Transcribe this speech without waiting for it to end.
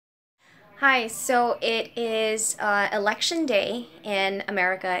Hi, so it is election day in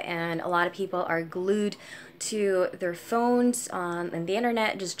America, and a lot of people are glued to their phones and the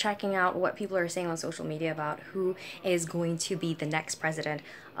internet, just checking out what people are saying on social media about who is going to be the next president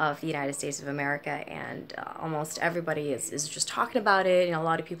of the United States of America. And almost everybody is just talking about it. A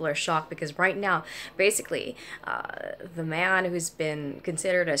lot of people are shocked because right now, basically, the man who's been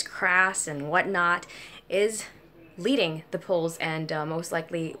considered as crass and whatnot is leading the polls and most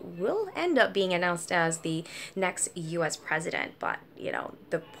likely will end up being announced as the next U.S. president. But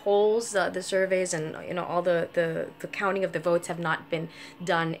the polls, the surveys, and all the counting of the votes have not been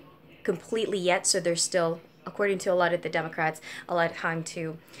done completely yet. So there's still, according to a lot of the Democrats, a lot of time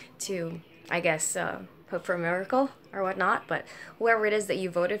to I guess hope for a miracle or whatnot. But whoever it is that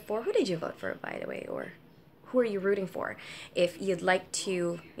you voted for, who did you vote for, by the way, or who are you rooting for? If you'd like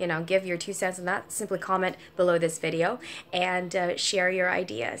to, give your 2 cents on that, simply comment below this video and share your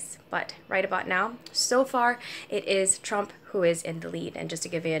ideas. But right about now, so far, it is Trump who is in the lead. And just to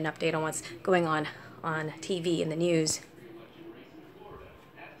give you an update on what's going on TV and the news.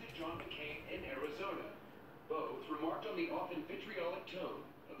 John McCain in Arizona. Both remarked on the often vitriolic tone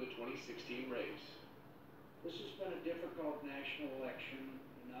of the 2016 race. This has been a difficult national election,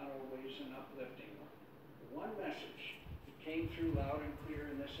 not always an uplifting one. One message that came through loud and clear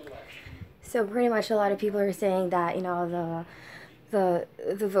in this election. So pretty much a lot of people are saying that,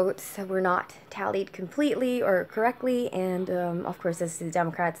 the votes were not tallied completely or correctly, and of course it's the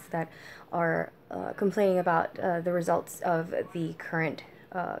Democrats that are complaining about the results of the current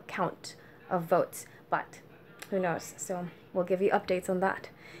count of votes, but who knows. So we'll give you updates on that.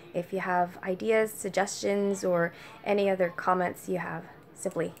 If you have ideas, suggestions, or any other comments you have,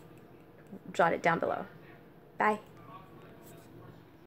 simply jot it down below. Bye.